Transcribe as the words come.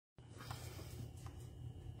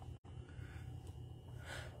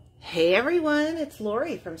Hey everyone, it's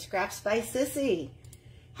Lori from Scraps by Sissy.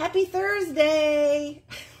 Happy Thursday!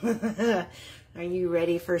 Are you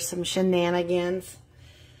ready for some shenanigans?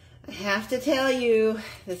 I have to tell you,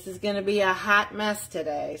 this is going to be a hot mess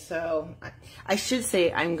today. So I should say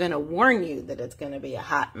I'm going to warn you that it's going to be a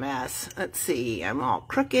hot mess. Let's see, I'm all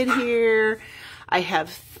crooked here. I have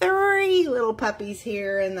 3 little puppies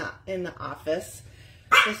here in the office,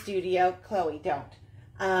 the studio. Chloe, don't.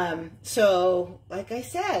 So like I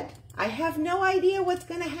said, I have no idea what's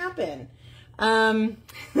going to happen. I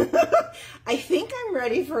think I'm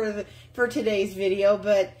ready for today's video,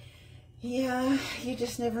 but yeah, you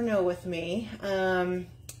just never know with me.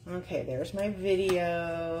 Okay, there's my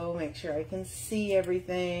video. Make sure I can see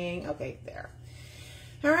everything. Okay, there.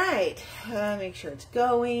 All right, make sure it's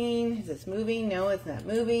going. Is this moving? No, it's not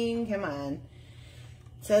moving. Come on.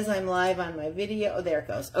 It says I'm live on my video. Oh, there it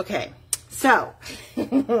goes. Okay, so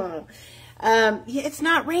yeah, it's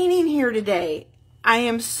not raining here today. I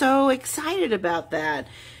am so excited about that.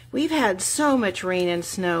 We've had so much rain and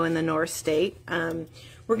snow in the North State.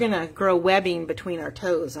 We're going to grow webbing between our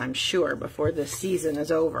toes, I'm sure, before this season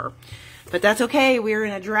is over. But that's okay. We're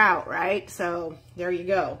in a drought, right? So there you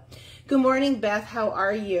go. Good morning, Beth. How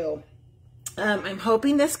are you? I'm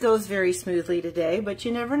hoping this goes very smoothly today, but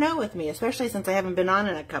you never know with me, especially since I haven't been on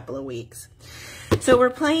in a couple of weeks. So we're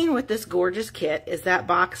playing with this gorgeous kit. Is that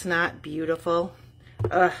box not beautiful?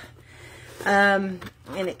 Ugh. And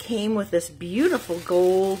it came with this beautiful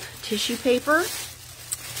gold tissue paper.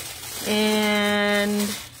 And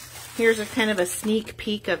here's a kind of a sneak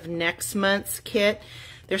peek of next month's kit.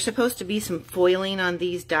 There's supposed to be some foiling on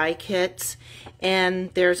these die kits.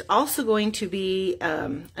 And there's also going to be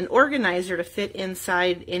an organizer to fit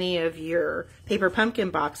inside any of your paper pumpkin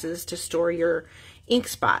boxes to store your ink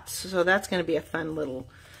spots. So that's going to be a fun little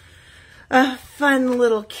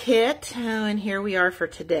kit. Oh, and here we are for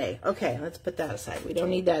today. Okay, let's put that aside. We don't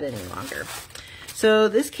need that any longer. So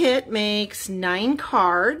this kit makes 9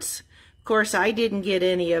 cards. Of course, I didn't get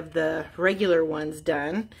any of the regular ones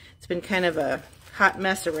done. It's been kind of a hot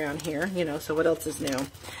mess around here, you know, so what else is new?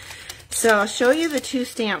 So I'll show you the 2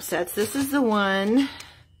 stamp sets. This is the one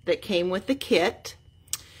that came with the kit.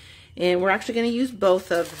 And we're actually going to use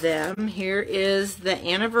both of them. Here is the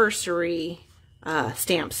anniversary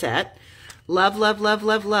stamp set. Love, love, love,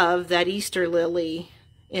 love, love that Easter lily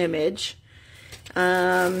image.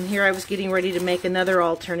 Here I was getting ready to make another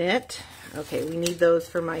alternate. Okay, we need those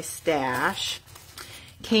for my stash.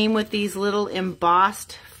 Came with these little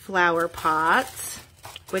embossed flower pots,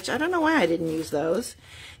 which I don't know why I didn't use those.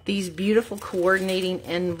 These beautiful coordinating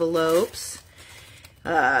envelopes.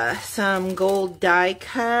 Some gold die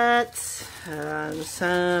cuts.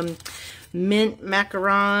 Some mint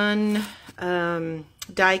macaron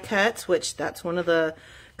die cuts, which that's one of the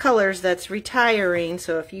colors that's retiring.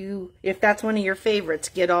 So if that's one of your favorites,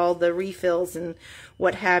 get all the refills and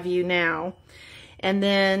what have you now. And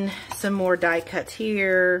then some more die cuts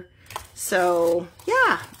here. So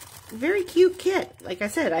yeah, very cute kit. Like I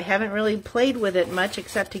said, I haven't really played with it much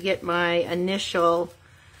except to get my initial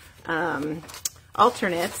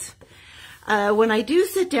alternates. When I do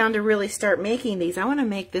sit down to really start making these, I want to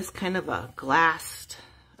make this kind of a glassed,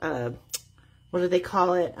 what do they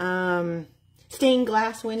call it? Stained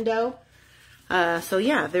glass window. So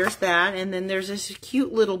yeah, there's that. And then there's this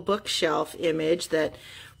cute little bookshelf image that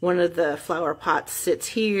one of the flower pots sits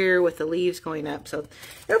here with the leaves going up. So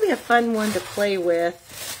it'll be a fun one to play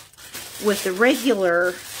with the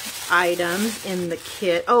regular items in the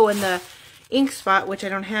kit. Oh, and the ink spot, which I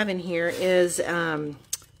don't have in here, is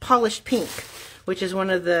polished pink, which is one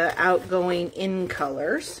of the outgoing in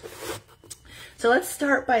colors. So let's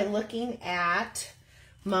start by looking at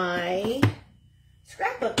my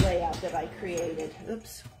scrapbook layout that I created.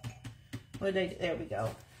 Oops. There we go.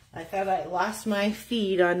 I thought I lost my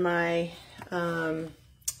feed on my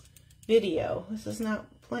video. This is not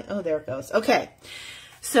playing. Oh, there it goes. Okay.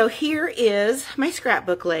 So here is my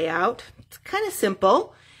scrapbook layout. It's kind of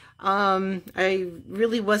simple. I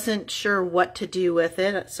really wasn't sure what to do with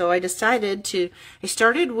it, so I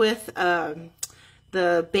started with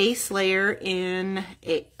the base layer in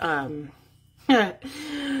a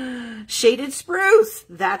shaded spruce.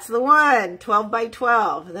 That's the one, 12 by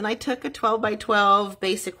 12. Then I took a 12 by 12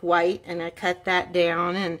 basic white and I cut that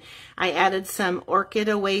down, and I added some Orchid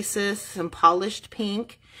Oasis, some polished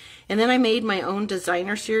pink, and then I made my own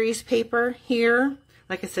designer series paper here.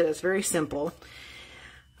 Like I said, it's very simple.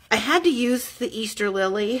 I had to use the Easter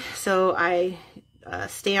lily, so I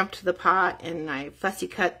stamped the pot and I fussy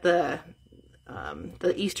cut the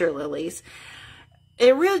Easter lilies.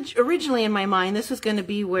 originally in my mind, this was going to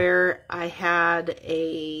be where I had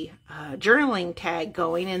a journaling tag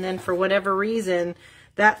going, and then for whatever reason,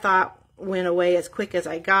 that thought went away as quick as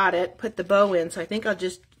I got it, put the bow in, so I think I'll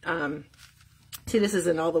just, see, this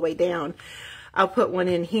isn't all the way down. I'll put one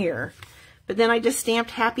in here. But then I just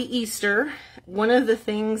stamped Happy Easter. One of the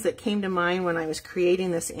things that came to mind when I was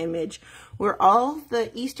creating this image were all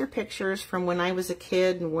the Easter pictures from when I was a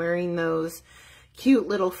kid and wearing those cute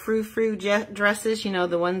little frou-frou dresses, you know,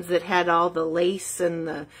 the ones that had all the lace and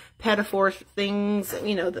the pinafore things,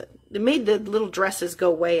 you know, that made the little dresses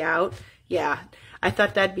go way out. Yeah, I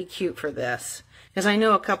thought that'd be cute for this, because I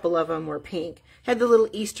know a couple of them were pink. Had the little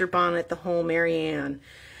Easter bonnet, the whole Mary Ann.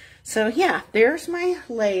 So yeah, there's my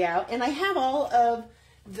layout, and I have all of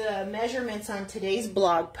the measurements on today's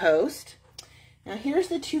blog post. Now here's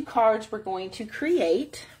the 2 cards we're going to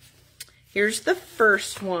create. Here's the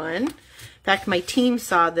first one. In fact, my team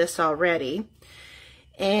saw this already.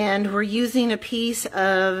 And we're using a piece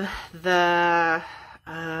of the,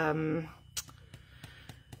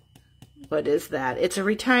 what is that? It's a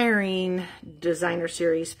Retiring Designer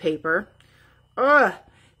Series paper.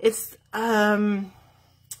 It's, I'm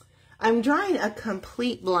drawing a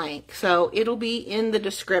complete blank, so it'll be in the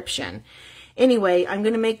description. Anyway, I'm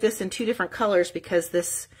going to make this in 2 different colors because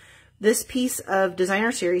this piece of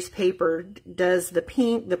Designer Series paper does the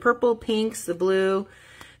pink, the purple, pinks, the blue,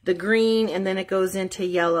 the green, and then it goes into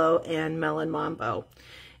yellow and melon mambo.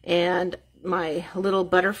 And my little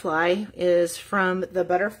butterfly is from the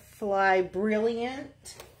Butterfly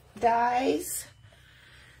Brilliant dies.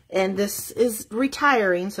 And this is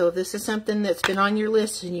retiring, so if this is something that's been on your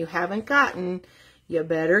list and you haven't gotten, you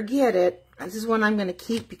better get it. This is one I'm going to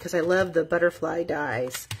keep because I love the butterfly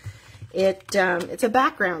dies. It's a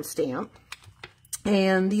background stamp,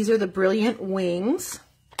 and these are the Brilliant Wings.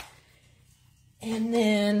 And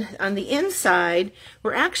then on the inside,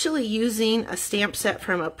 we're actually using a stamp set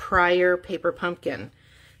from a prior paper pumpkin,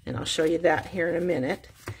 and I'll show you that here in a minute.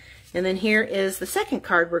 And then here is the second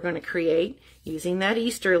card we're going to create using that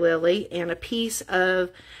Easter lily and a piece of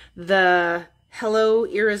the Hello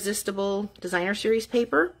Irresistible Designer Series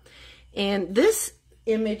paper. And this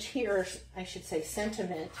image here, I should say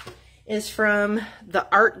sentiment, is from the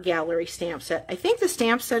Art Gallery stamp set. I think the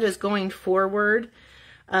stamp set is going forward,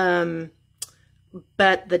 but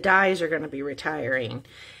the dies are going to be retiring.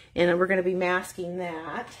 And we're going to be masking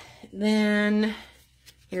that. Then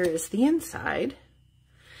here is the inside.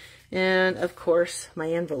 And of course,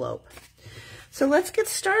 my envelope. So let's get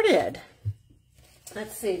started.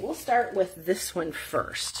 Let's see, we'll start with this one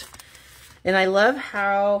first. And I love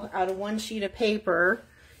how out of one sheet of paper,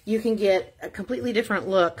 you can get a completely different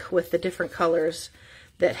look with the different colors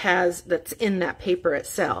that's in that paper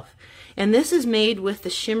itself. And this is made with the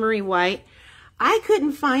shimmery white. I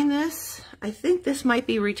couldn't find this. I think this might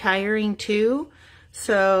be retiring too.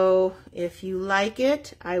 So if you like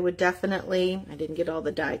it, I would definitely, I didn't get all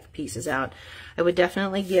the die pieces out, I would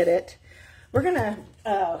definitely get it. We're going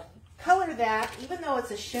to color that, even though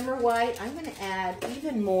it's a shimmer white, I'm going to add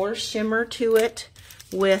even more shimmer to it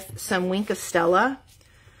with some Wink of Stella.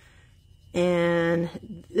 And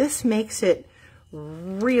this makes it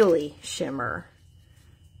really shimmer.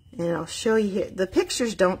 And I'll show you here. The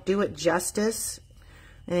pictures don't do it justice.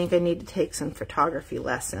 I think I need to take some photography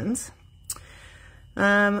lessons.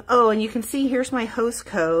 Oh, and you can see here's my host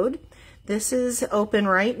code. This is open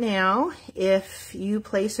right now. If you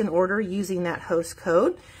place an order using that host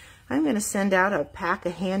code, I'm going to send out a pack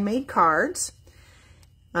of handmade cards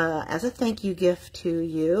as a thank you gift to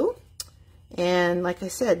you. And like I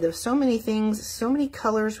said, there's so many things, so many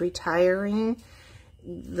colors retiring.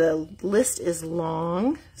 The list is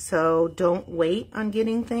long, so don't wait on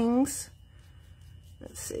getting things.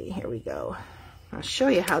 Let's see, here we go. I'll show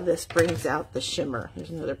you how this brings out the shimmer. There's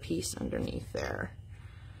another piece underneath there.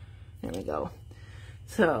 There we go.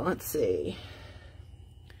 So let's see.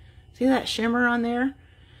 See that shimmer on there?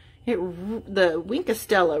 The Wink of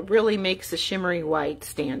Stella really makes the shimmery white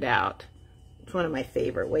stand out. It's one of my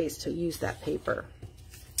favorite ways to use that paper.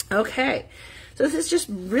 Okay, so this is just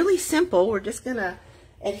really simple. We're just gonna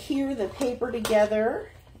adhere the paper together.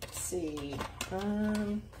 Let's see.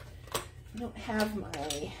 I don't have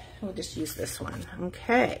my, we'll just use this one.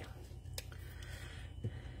 Okay.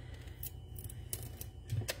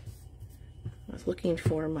 I was looking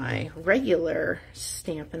for my regular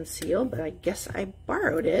Stampin' Seal, but I guess I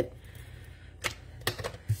borrowed it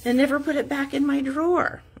and never put it back in my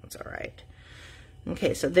drawer. That's all right.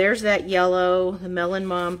 Okay, so there's that yellow, the Melon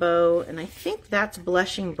Mambo, and I think that's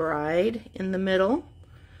Blushing Bride in the middle.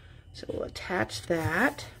 So we'll attach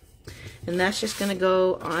that. And that's just going to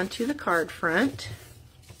go onto the card front.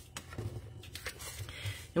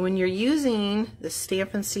 And when you're using the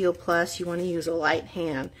Stampin' Seal Plus, you want to use a light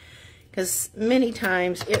hand, because many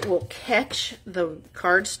times it will catch the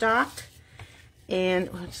cardstock, and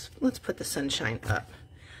let's put the sunshine up,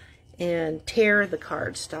 and tear the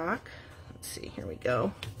cardstock. Let's see, here we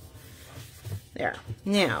go. There.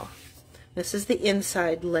 Now, this is the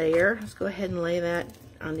inside layer. Let's go ahead and lay that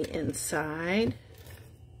on the inside.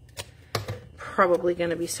 Probably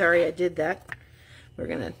going to be sorry I did that. We're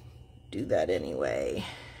going to do that anyway.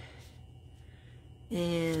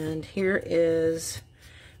 And here is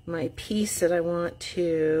my piece that I want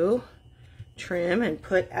to trim and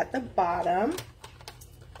put at the bottom.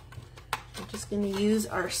 I'm just going to use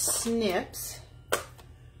our snips.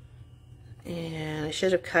 And I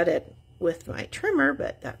should have cut it with my trimmer,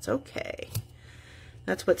 but that's okay.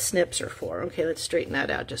 That's what snips are for. Okay, let's straighten that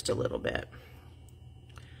out just a little bit.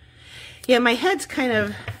 Yeah, my head's kind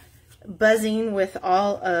of buzzing with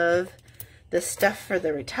all of the stuff for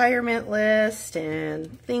the retirement list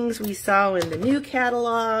and things we saw in the new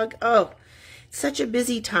catalog. Oh, it's such a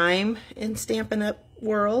busy time in Stampin' Up!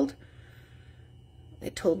 World. I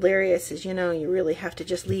told Larry, I says, you know, you really have to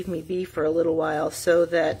just leave me be for a little while so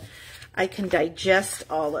that I can digest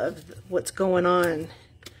all of what's going on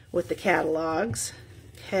with the catalogs.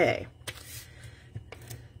 Okay.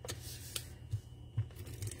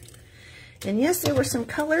 And yes, there were some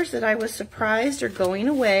colors that I was surprised are going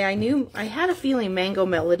away. I had a feeling Mango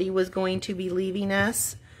Melody was going to be leaving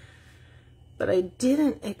us, but I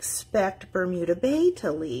didn't expect Bermuda Bay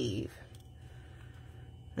to leave.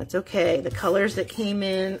 That's okay. The colors that came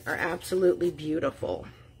in are absolutely beautiful.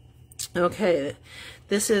 Okay,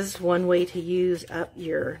 this is one way to use up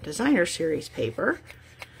your designer series paper,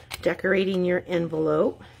 decorating your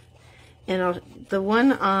envelope. And the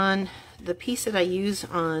one on the piece that I use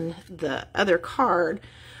on the other card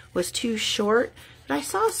was too short, but I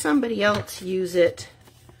saw somebody else use it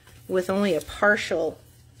with only a partial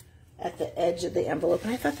at the edge of the envelope,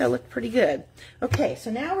 and I thought that looked pretty good. Okay,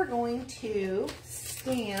 so now we're going to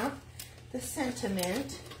stamp the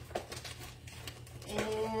sentiment,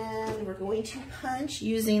 and we're going to punch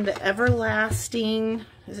using the everlasting,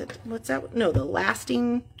 what's that? No, the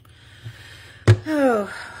lasting,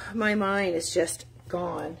 oh, my mind is just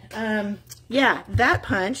gone. Yeah, that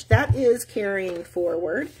punch, that is carrying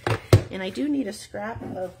forward. And I do need a scrap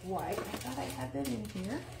of white. I thought I had that in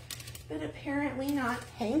here, but apparently not.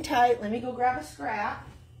 Hang tight. Let me go grab a scrap.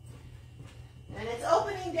 And it's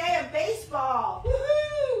opening day of baseball.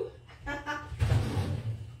 Woohoo!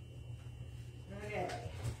 Okay.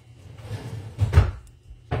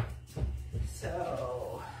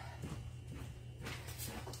 So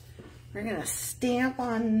we're going to stamp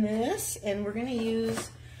on this, and we're going to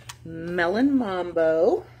use Melon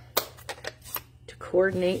Mambo to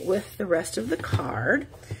coordinate with the rest of the card.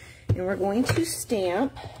 And we're going to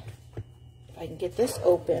stamp, if I can get this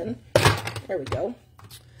open, there we go.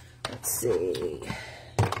 Let's see,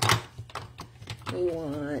 we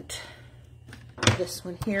want this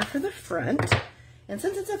one here for the front. And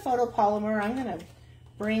since it's a photopolymer, I'm going to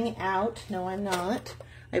bring out, no I'm not,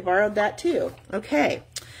 I borrowed that too. Okay,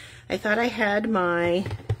 I thought I had my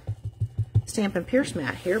Stampin' Pierce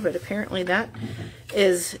mat here, but apparently that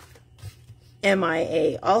is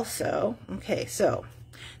MIA also. Okay, so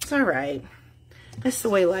it's all right. This is the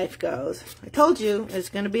way life goes. I told you it's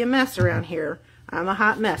going to be a mess around here. I'm a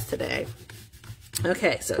hot mess today.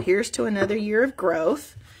 Okay, so here's to another year of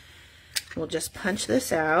growth. We'll just punch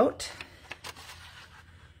this out.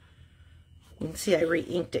 You can see I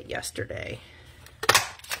re-inked it yesterday.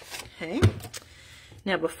 Okay.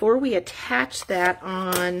 Now before we attach that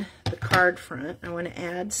on the card front, I want to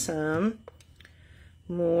add some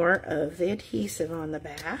more of the adhesive on the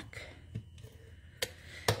back.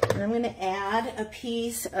 And I'm going to add a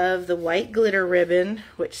piece of the white glitter ribbon,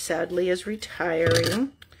 which sadly is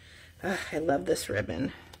retiring. Ugh, I love this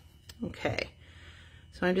ribbon. Okay,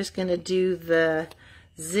 so I'm just going to do the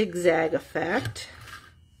zigzag effect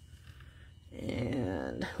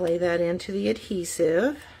and lay that into the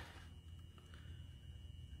adhesive.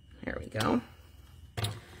 There we go.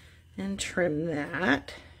 And trim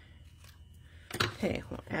that. Okay,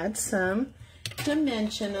 we'll add some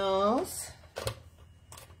dimensionals.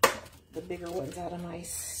 The bigger ones out of my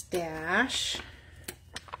stash.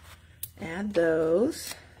 Add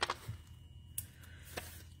those.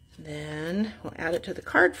 Then we'll add it to the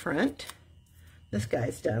card front. This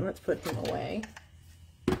guy's done. Let's put him away.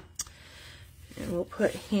 And we'll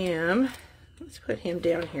put him, let's put him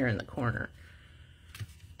down here in the corner.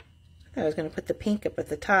 I thought I was going to put the pink up at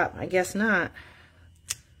the top. I guess not.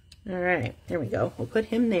 All right, there we go. We'll put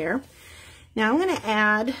him there. Now I'm going to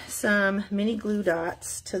add some mini glue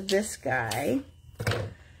dots to this guy.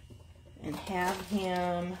 and have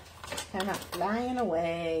him kind of flying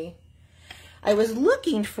away. I was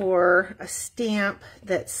looking for a stamp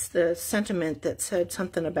that's the sentiment that said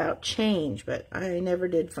something about change, but I never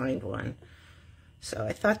did find one. So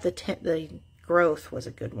I thought the growth was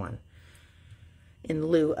a good one in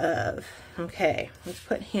lieu of. Okay, let's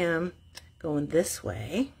put him going this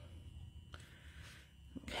way.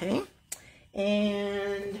 Okay,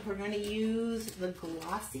 and we're going to use the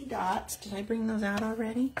glossy dots. Did I bring those out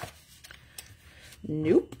already?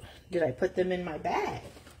 Nope. Did I put them in my bag?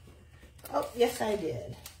 Oh, yes, I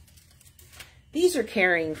did. These are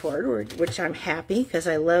carrying forward, which I'm happy because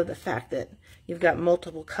I love the fact that you've got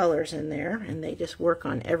multiple colors in there and they just work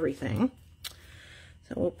on everything.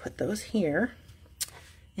 So we'll put those here.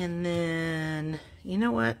 And then, you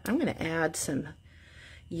know what? I'm going to add some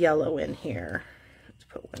yellow in here. Let's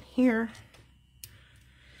put one here.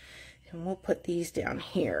 And we'll put these down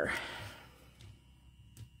here.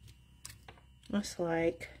 Just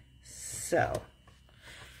like so.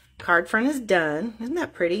 Card front is done. Isn't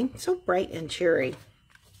that pretty? So bright and cheery.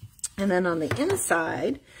 And then on the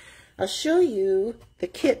inside, I'll show you the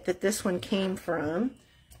kit that this one came from.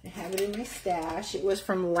 I have it in my stash. It was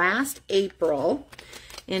from last April,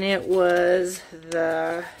 and it was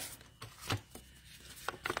the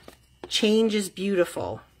Change is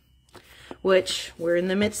Beautiful, which we're in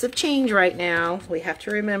the midst of change right now. We have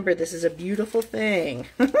to remember this is a beautiful thing.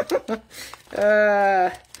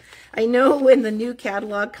 I know when the new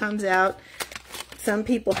catalog comes out, some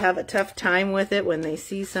people have a tough time with it when they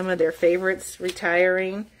see some of their favorites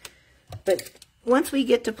retiring. But once we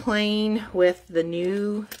get to playing with the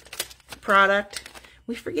new product,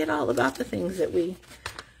 we forget all about the things that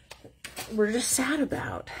we're just sad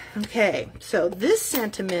about. Okay, so this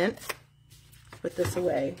sentiment, put this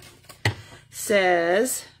away,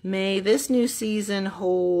 says, may this new season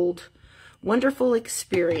hold wonderful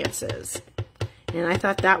experiences. And I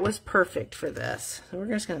thought that was perfect for this. So we're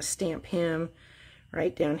just going to stamp him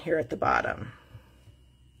right down here at the bottom.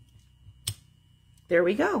 There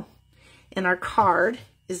we go. And our card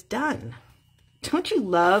is done. Don't you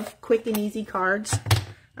love quick and easy cards?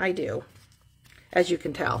 I do, as you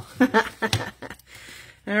can tell. All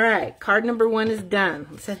right, card number 1 is done.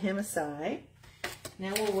 Let's set him aside.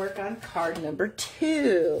 Now we'll work on card number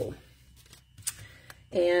 2.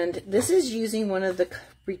 And this is using one of the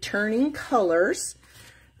returning colors,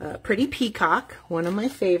 Pretty Peacock, one of my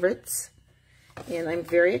favorites, and I'm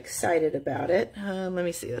very excited about it. Let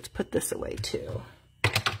me see, let's put this away too.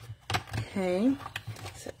 Okay,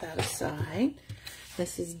 set that aside.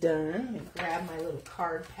 This is done. Let me grab my little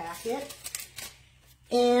card packet.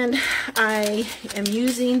 And I am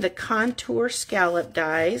using the contour scallop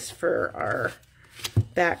dies for our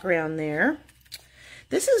background there.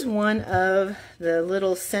 This is one of the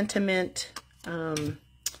little sentiment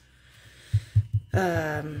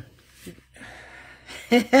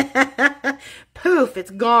poof,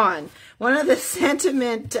 it's gone. One of the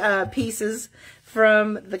sentiment pieces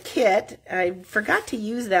from the kit. I forgot to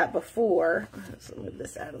use that before. Let's move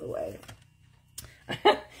this out of the way.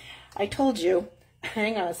 I told you.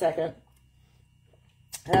 Hang on a second.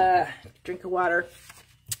 Drink of water.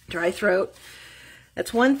 Dry throat.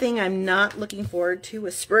 That's one thing I'm not looking forward to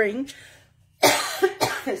with spring.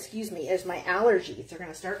 Excuse me, is my allergies. They're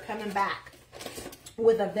going to start coming back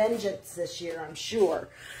with a vengeance this year, I'm sure.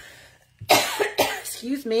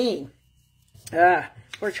 Excuse me.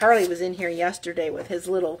 Poor Charlie was in here yesterday with his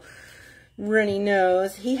little runny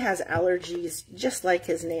nose. He has allergies just like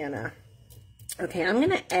his Nana. Okay, I'm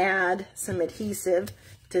going to add some adhesive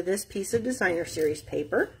to this piece of Designer Series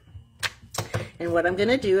paper. And what I'm going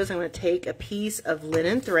to do is I'm going to take a piece of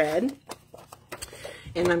linen thread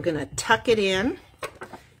and I'm going to tuck it in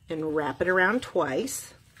and wrap it around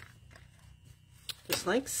twice. Just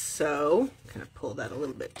like so. Kind of pull that a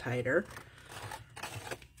little bit tighter.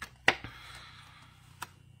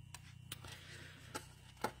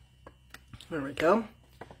 There we go.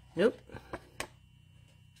 Nope.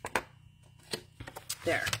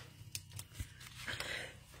 There.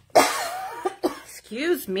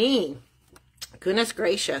 Excuse me. Goodness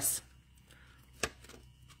gracious.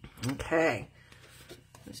 Okay.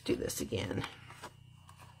 Let's do this again.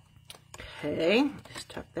 Okay. Just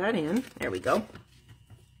tuck that in. There we go.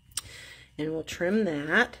 And we'll trim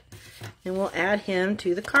that. And we'll add him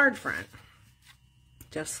to the card front.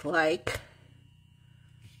 Just like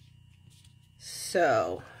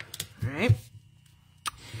so. All right.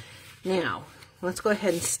 Now, let's go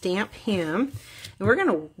ahead and stamp him. And we're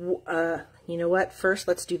going to, you know what? First,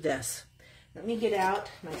 let's do this. Let me get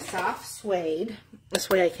out my soft suede. This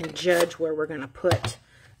way I can judge where we're going to put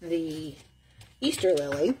the Easter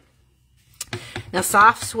lily. Now,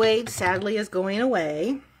 soft suede, sadly, is going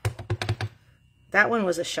away. That one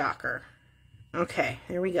was a shocker. Okay,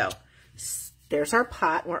 there we go. There's our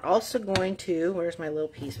pot. We're also going to, where's my little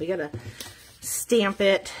piece? We got to stamp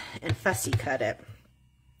it and fussy cut it.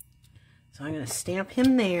 So I'm going to stamp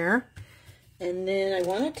him there. And then I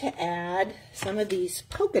wanted to add some of these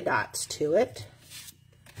polka dots to it.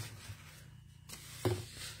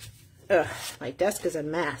 Ugh, my desk is a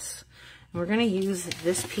mess. We're going to use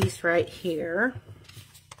this piece right here.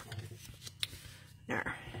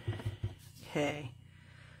 There. Okay.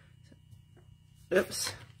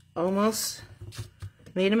 Oops. Almost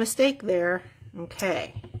made a mistake there.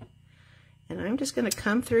 Okay. And I'm just going to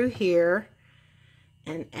come through here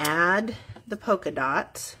and add the polka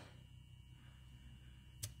dots.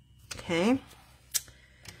 Okay.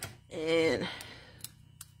 And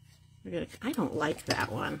we're gonna, I don't like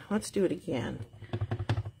that one. Let's do it again.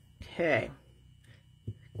 Okay.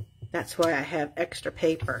 That's why I have extra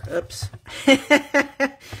paper. Oops.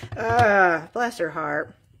 Bless her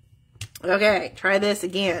heart. Okay, try this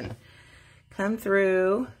again. Come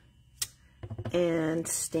through and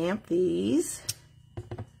stamp these.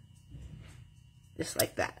 Just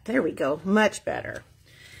like that. There we go. Much better.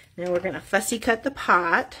 Now we're going to fussy cut the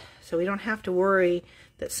pot so we don't have to worry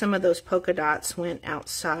that some of those polka dots went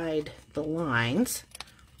outside the lines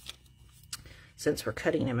since we're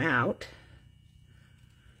cutting them out.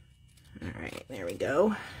 Alright, there we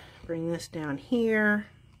go. Bring this down here.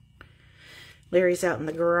 Larry's out in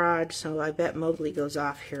the garage, so I bet Mowgli goes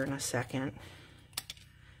off here in a second.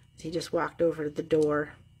 He just walked over to the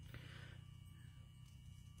door.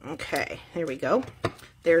 Okay, there we go.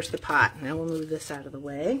 There's the pot. Now we'll move this out of the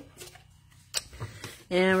way.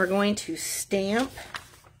 And we're going to stamp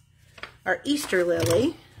our Easter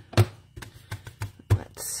lily.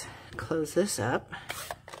 Let's close this up.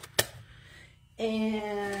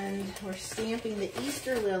 And we're stamping the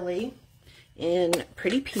Easter lily in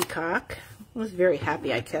Pretty Peacock. I was very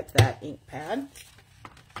happy I kept that ink pad.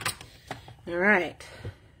 All right.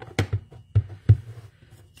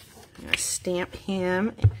 I'm going to stamp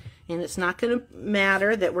him. And it's not going to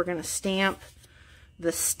matter that we're going to stamp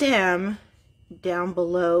the stem down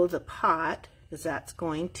below the pot, because that's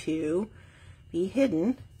going to be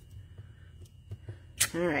hidden.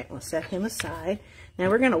 All right, we'll set him aside. Now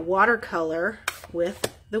we're going to watercolor with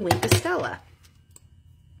the Wink of Stella.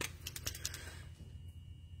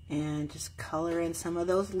 And just color in some of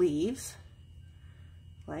those leaves,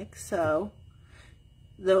 like so.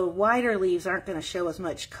 The wider leaves aren't going to show as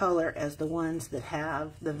much color as the ones that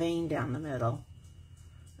have the vein down the middle.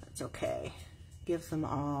 That's okay. Gives them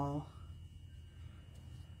all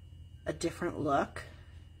a different look.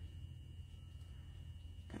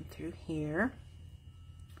 Come through here.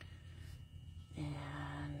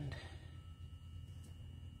 And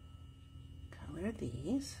color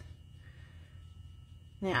these.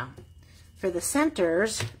 Now, for the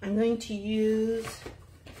centers, I'm going to use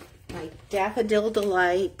my Daffodil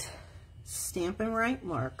Delight Stampin' Right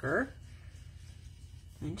marker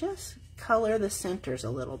and just color the centers a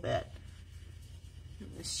little bit.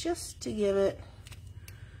 It's just to give it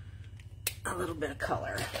a little bit of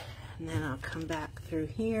color. And then I'll come back through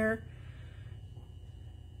here.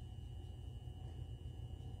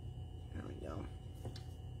 There we go.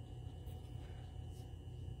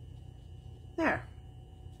 There.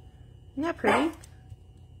 Isn't that pretty?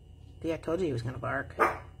 See, I told you he was going to bark.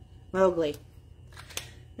 Mowgli.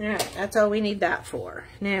 Alright, that's all we need that for.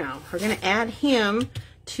 Now, we're going to add him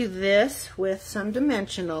to this with some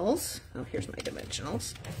dimensionals. Oh, here's my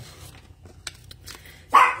dimensionals.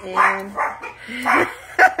 And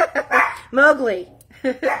Mowgli.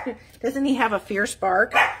 Doesn't he have a fierce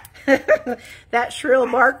bark? That shrill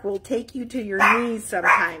bark will take you to your knees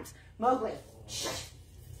sometimes. Mowgli.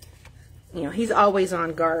 You know, he's always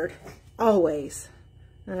on guard. Always.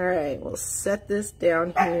 All right, we'll set this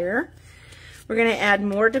down here. We're going to add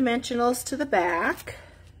more dimensionals to the back.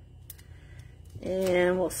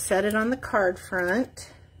 And we'll set it on the card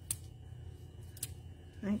front.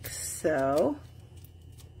 Like so.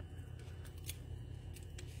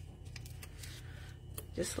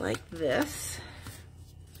 Just like this.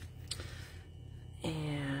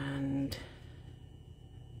 And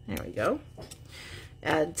there we go.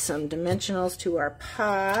 Add some dimensionals to our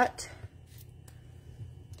pot.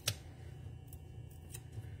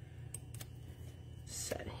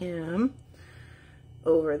 Set him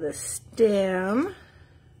over the stem.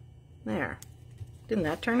 There. Didn't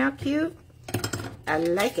that turn out cute? I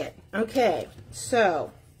like it. Okay,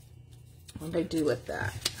 so what did I do with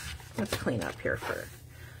that? Let's clean up here for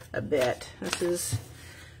a bit. This is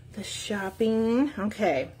the shopping.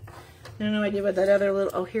 Okay. no idea what that other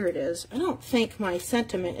little, oh, here it is. I don't think my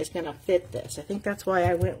sentiment is going to fit this. I think that's why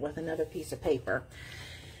I went with another piece of paper.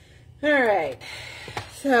 All right,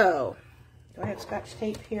 so do I have Scotch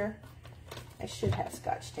tape here? I should have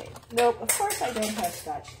Scotch tape. Nope, of course I don't have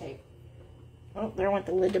Scotch tape. Oh, there went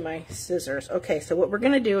the lid to my scissors. Okay, so what we're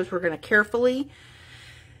going to do is we're going to carefully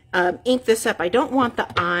ink this up. I don't want the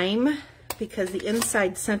I'm because the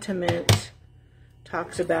inside sentiment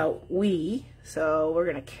talks about we. So we're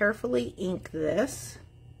going to carefully ink this.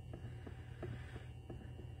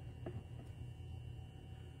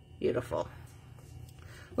 Beautiful.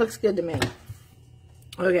 Looks good to me.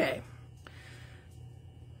 Okay.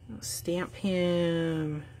 I'll stamp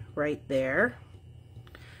him right there.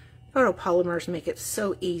 Photopolymers make it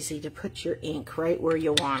so easy to put your ink right where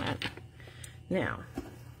you want it. Now,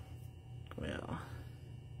 we'll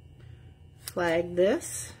flag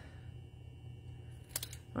this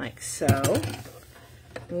like so.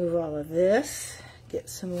 Move all of this. Get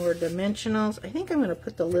some more dimensionals. I think I'm going to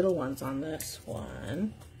put the little ones on this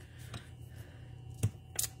one.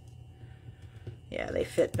 Yeah, they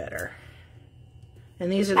fit better. And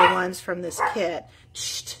these are the ones from this kit.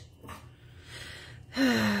 Shh.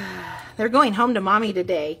 They're going home to mommy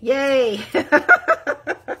today. Yay!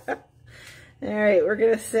 Alright, we're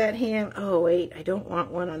going to set him. Oh, wait. I don't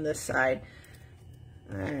want one on this side.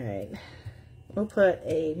 Alright. We'll put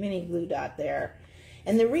a mini glue dot there.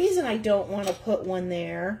 And the reason I don't want to put one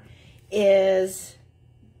there is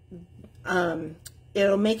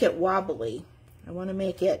it'll make it wobbly. I want to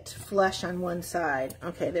make it flush on one side.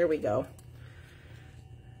 Okay, there we go.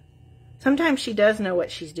 Sometimes she does know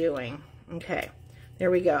what she's doing. Okay, there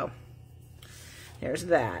we go. There's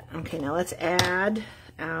that. Okay, now let's add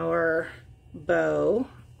our bow.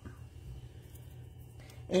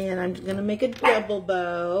 And I'm going to make a double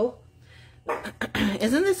bow.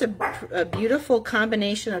 Isn't this a beautiful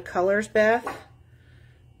combination of colors, Beth?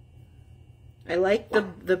 I like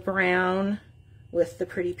the brown with the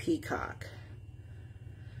pretty peacock.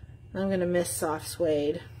 I'm going to miss soft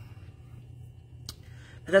suede.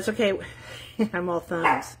 But that's okay. I'm all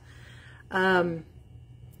thumbs. The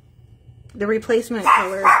replacement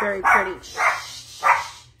color is very pretty. Shh.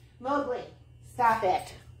 Mowgli, stop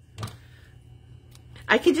it.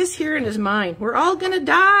 I could just hear in his mind, we're all going to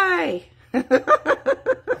die.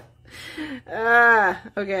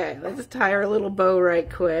 Okay, let's tie our little bow right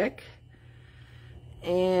quick.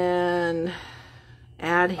 And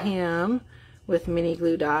add him with mini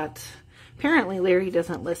glue dots. Apparently Larry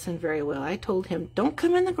doesn't listen very well. I told him, don't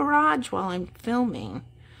come in the garage while I'm filming.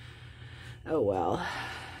 Oh well,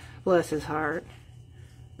 bless his heart.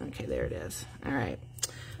 Okay, there it is. All right,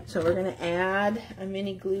 so we're going to add a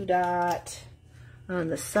mini glue dot on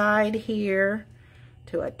the side here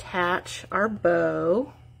to attach our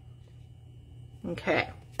bow. Okay,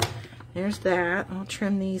 there's that. I'll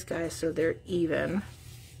trim these guys so they're even.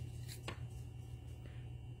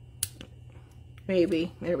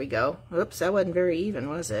 Maybe. There we go. Oops, that wasn't very even,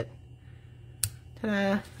 was it?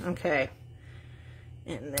 Ta-da. Okay.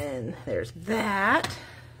 And then there's that.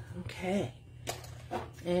 Okay.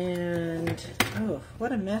 And, oh,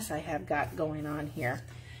 what a mess I have got going on here.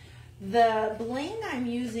 The bling I'm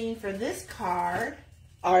using for this card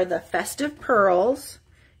are the Festive Pearls,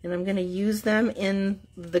 and I'm going to use them in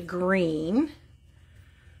the green.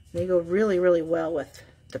 They go really, really well with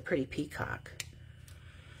the pretty peacock.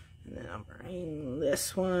 And then I'll bring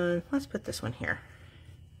this one. Let's put this one here.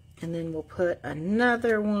 And then we'll put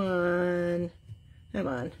another one. Come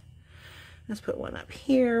on. Let's put one up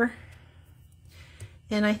here.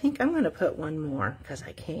 And I think I'm going to put one more, because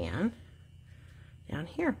I can, down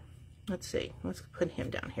here. Let's see. Let's put him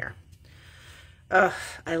down here. Ugh,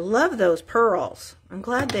 I love those pearls. I'm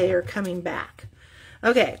glad they are coming back.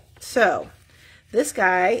 Okay, so this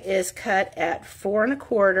guy is cut at 4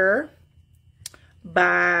 1/4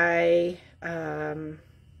 by 1/2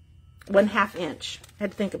 inch. I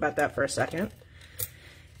had to think about that for a second.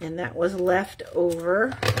 And that was left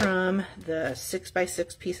over from the 6 by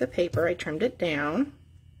 6 piece of paper. I trimmed it down.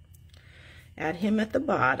 Add him at the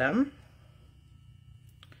bottom.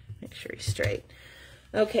 Make sure he's straight.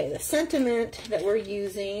 Okay, the sentiment that we're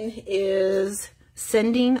using is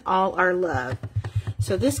sending all our love.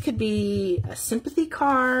 So this could be a sympathy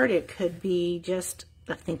card. It could be just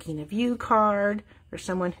a thinking of you card for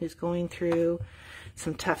someone who's going through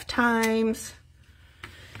some tough times.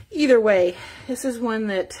 Either way, this is one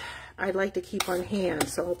that I'd like to keep on hand,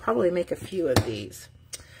 so I'll probably make a few of these.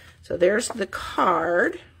 So there's the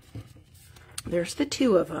card. There's the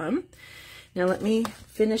 2 of them. Now let me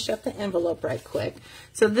finish up the envelope right quick.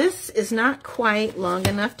 So this is not quite long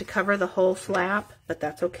enough to cover the whole flap, but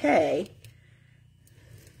that's okay.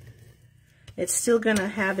 it's still going to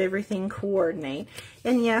have everything coordinate.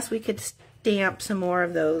 And yes, we could stamp some more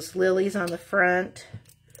of those lilies on the front,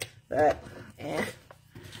 but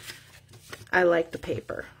I like the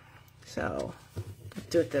paper. So let's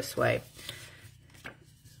do it this way.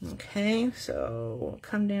 Okay, so we'll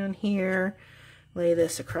come down here, lay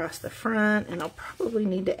this across the front, and I'll probably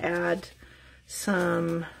need to add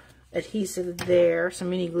some adhesive there, some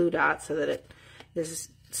mini glue dots so that it is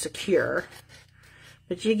secure.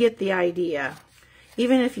 But you get the idea.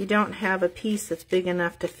 Even if you don't have a piece that's big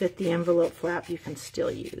enough to fit the envelope flap, you can still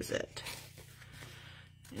use it.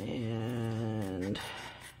 And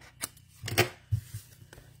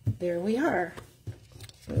there we are.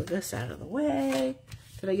 Move this out of the way.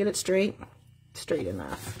 Did I get it straight? Straight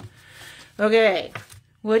enough. Okay,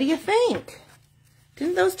 what do you think?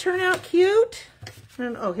 Didn't those turn out cute?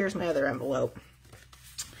 Oh, here's my other envelope.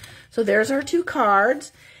 So there's our 2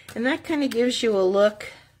 cards, and that kind of gives you a look.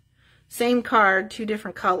 Same card, 2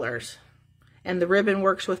 different colors, and the ribbon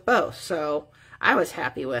works with both, so I was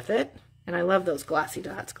happy with it, and I love those glossy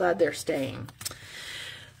dots. Glad they're staying.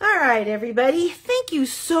 All right, everybody, thank you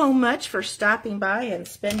so much for stopping by and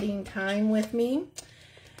spending time with me.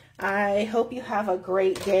 I hope you have a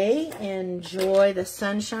great day. Enjoy the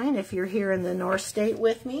sunshine if you're here in the North State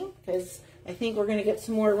with me, because I think we're going to get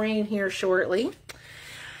some more rain here shortly.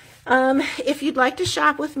 If you'd like to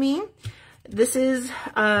shop with me, this is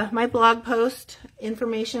my blog post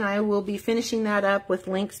information. I will be finishing that up with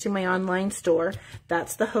links to my online store.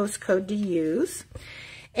 That's the host code to use.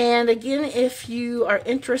 And again, if you are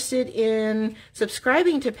interested in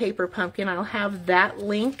subscribing to Paper Pumpkin, I'll have that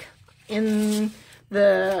link in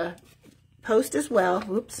the post as well.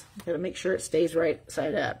 Oops, gotta make sure it stays right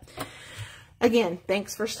side up. Again,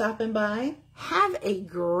 thanks for stopping by. Have a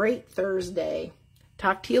great Thursday.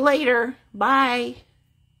 Talk to you later. Bye.